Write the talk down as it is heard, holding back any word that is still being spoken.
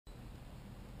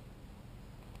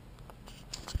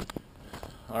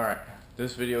Alright,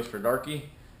 this video is for Darky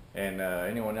and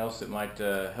anyone else that might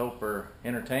help or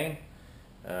entertain.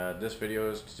 This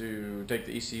video is to take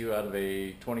the ECU out of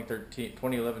a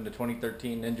 2011 to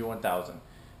 2013 Ninja 1000.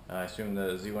 I assume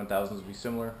the Z1000s will be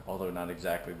similar, although not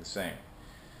exactly the same.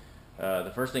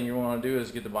 The first thing you want to do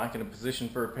is get the bike in a position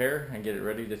for repair and get it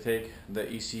ready to take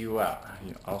the ECU out.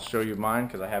 I'll show you mine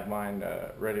because I have mine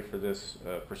ready for this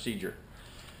procedure.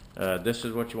 This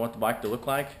is what you want the bike to look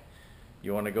like.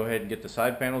 You want to go ahead and get the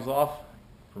side panels off,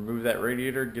 remove that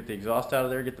radiator, get the exhaust out of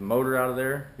there, get the motor out of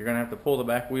there. You're going to have to pull the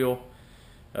back wheel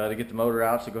to get the motor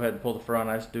out, so go ahead and pull the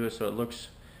front. I just do it so it looks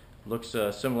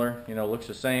similar, looks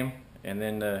the same, and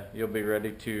then you'll be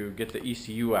ready to get the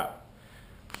ECU out.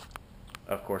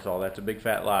 Of course, all that's a big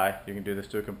fat lie. You can do this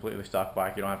to a completely stock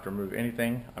bike. You don't have to remove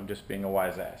anything. I'm just being a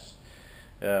wise ass.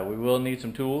 We will need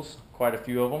some tools, quite a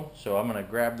few of them, so I'm going to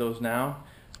grab those now.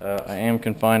 I am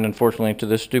confined, unfortunately, to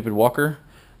this stupid walker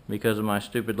because of my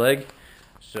stupid leg.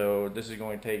 So this is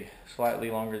going to take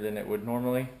slightly longer than it would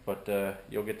normally, but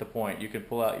you'll get the point. You can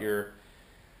pull out your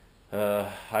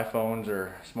iPhones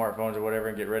or smartphones or whatever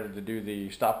and get ready to do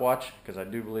the stopwatch, because I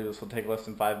do believe this will take less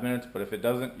than 5 minutes, but if it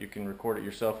doesn't, you can record it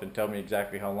yourself and tell me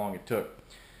exactly how long it took.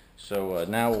 So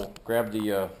now we'll grab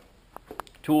the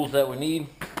tools that we need,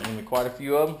 and quite a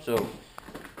few of them, so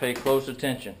pay close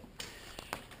attention.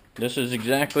 This is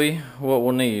exactly what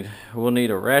we'll need. We'll need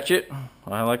a ratchet.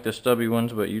 I like the stubby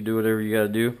ones, but you do whatever you gotta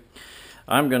do.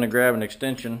 I'm gonna grab an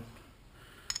extension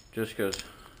just because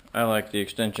I like the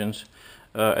extensions.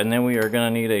 And then we are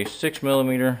gonna need a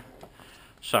 6mm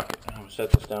socket. I'm gonna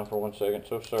set this down for 1 second.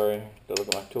 So sorry, gotta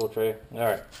look at my tool tray.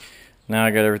 Alright, now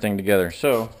I got everything together.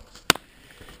 So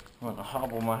I'm gonna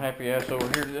hobble my happy ass over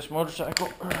here to this motorcycle.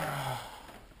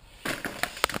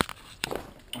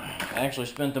 I actually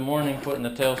spent the morning putting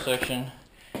the tail section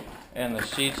and the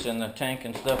seats and the tank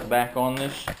and stuff back on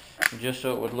this, just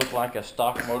so it would look like a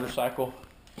stock motorcycle,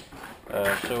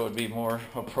 so it would be more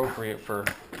appropriate for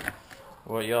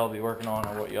what y'all be working on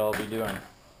or what y'all be doing.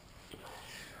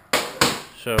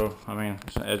 So, I mean,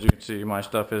 as you can see, my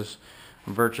stuff is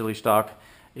virtually stock.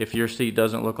 If your seat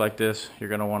doesn't look like this, you're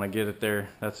going to want to get it there.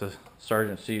 That's a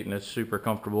Sargent seat and it's super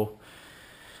comfortable.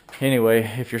 Anyway,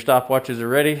 if your stopwatches are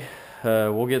ready,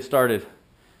 we'll get started.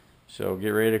 So get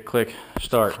ready to click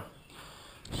start.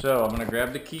 So I'm going to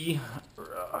grab the key.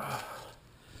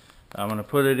 I'm going to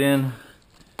put it in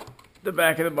the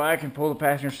back of the bike and pull the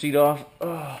passenger seat off.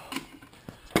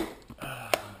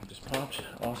 Just popped.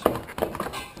 Awesome.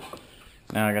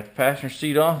 Now I got the passenger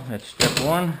seat off. That's step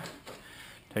one.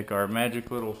 Take our magic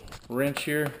little wrench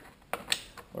here.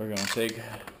 We're going to take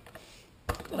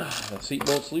the seat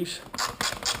bolts loose.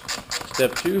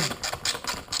 Step two.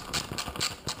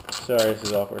 Sorry, this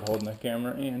is awkward holding the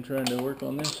camera and trying to work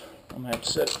on this. I'm going to have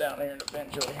to set it down here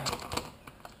eventually.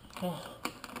 Oh,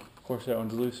 of course that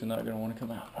one's loose and not going to want to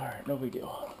come out. Alright, no big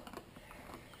deal.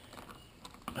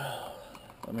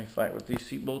 Let me fight with these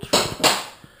seat bolts for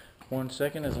 1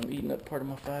 second as I'm eating up part of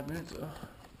my 5 minutes.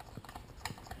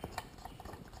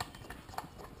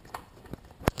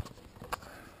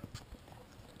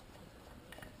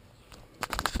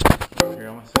 Here,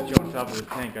 I'm going to set you on top of the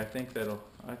tank. I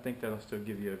think that'll still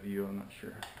give you a view. I'm not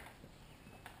sure.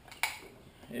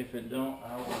 If it don't,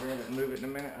 I'll grab it and move it in a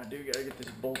minute. I do gotta get this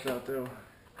bolt out though.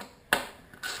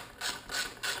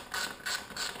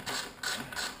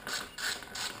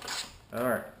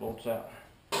 Alright, bolts out.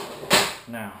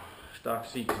 Now, stock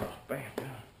seats off. Bam, bam.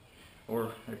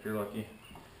 Or if you're lucky,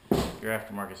 your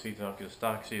aftermarket seats off, because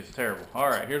stock seat is terrible.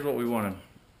 Alright, here's what we wanted.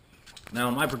 Now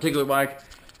on my particular bike,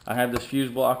 I have this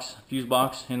fuse box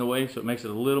in the way, so it makes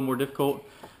it a little more difficult.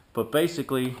 But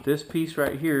basically, this piece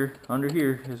right here, under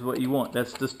here, is what you want.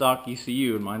 That's the stock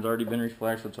ECU, and mine's already been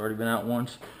resplashed, so it's already been out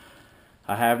once.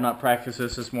 I have not practiced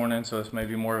this morning, so this may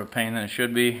be more of a pain than it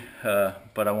should be,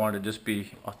 but I wanted to just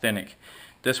be authentic.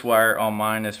 This wire on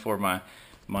mine is for my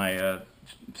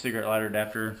cigarette lighter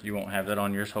adapter. You won't have that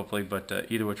on yours, hopefully, but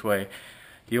either which way,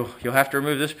 you'll have to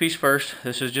remove this piece first.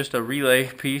 This is just a relay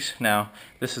piece. Now,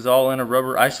 this is all in a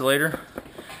rubber isolator,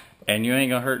 and you ain't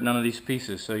gonna hurt none of these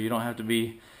pieces, so you don't have to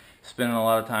be spending a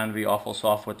lot of time to be awful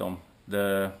soft with them.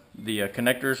 The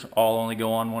connectors all only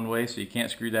go on one way, so you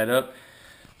can't screw that up.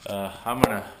 I'm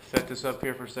gonna set this up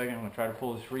here for a second. I'm gonna try to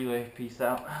pull this relay piece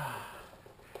out.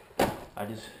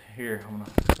 I'm gonna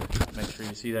make sure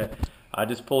you see that. I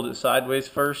just pulled it sideways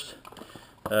first,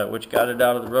 which got it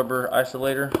out of the rubber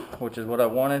isolator, which is what I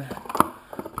wanted.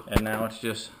 And now it's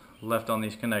just left on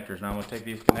these connectors. Now I'm gonna take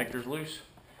these connectors loose,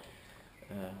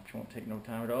 which won't take no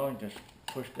time at all. You just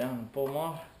push down and pull them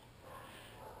off.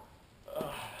 Of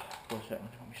course that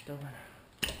one's gonna be stubborn.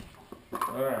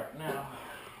 Alright, now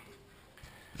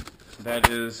that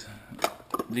is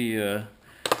the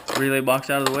relay box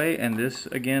out of the way, and this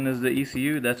again is the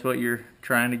ECU. That's what you're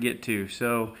trying to get to.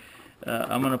 So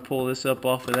I'm gonna pull this up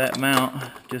off of that mount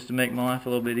just to make my life a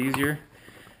little bit easier,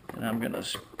 and I'm gonna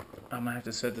have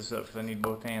to set this up because I need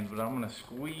both hands, but I'm gonna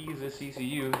squeeze this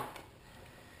ECU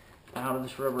out of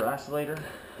this rubber isolator.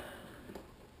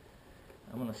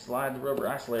 I'm gonna slide the rubber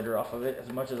isolator off of it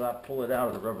as much as I pull it out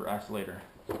of the rubber isolator.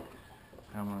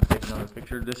 I'm gonna take another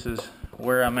picture. This is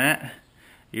where I'm at.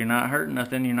 You're not hurting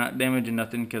nothing, you're not damaging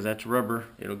nothing because that's rubber.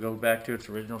 It'll go back to its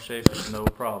original shape, it's no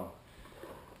problem.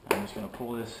 I'm just gonna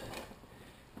pull this.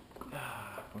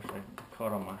 Wish I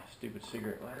caught on my stupid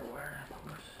cigarette lighter wire.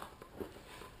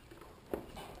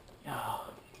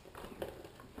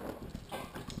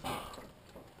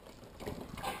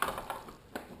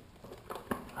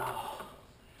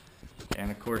 And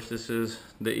of course this is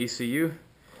the ECU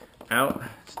out.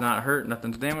 It's not hurt,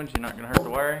 nothing's damaged, you're not gonna hurt the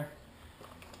wiring.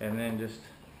 And then just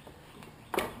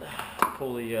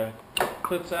pull the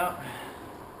clips out.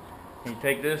 You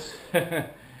take this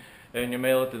and you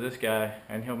mail it to this guy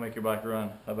and he'll make your bike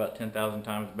run about 10,000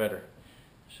 times better.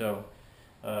 So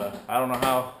I don't know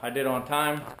how I did on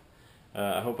time.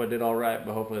 I hope I did all right,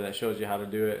 but hopefully that shows you how to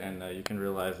do it, and you can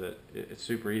realize that it's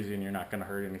super easy and you're not gonna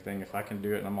hurt anything. If I can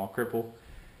do it and I'm all crippled,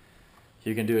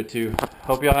 you can do it too.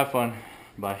 Hope y'all have fun.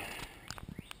 Bye.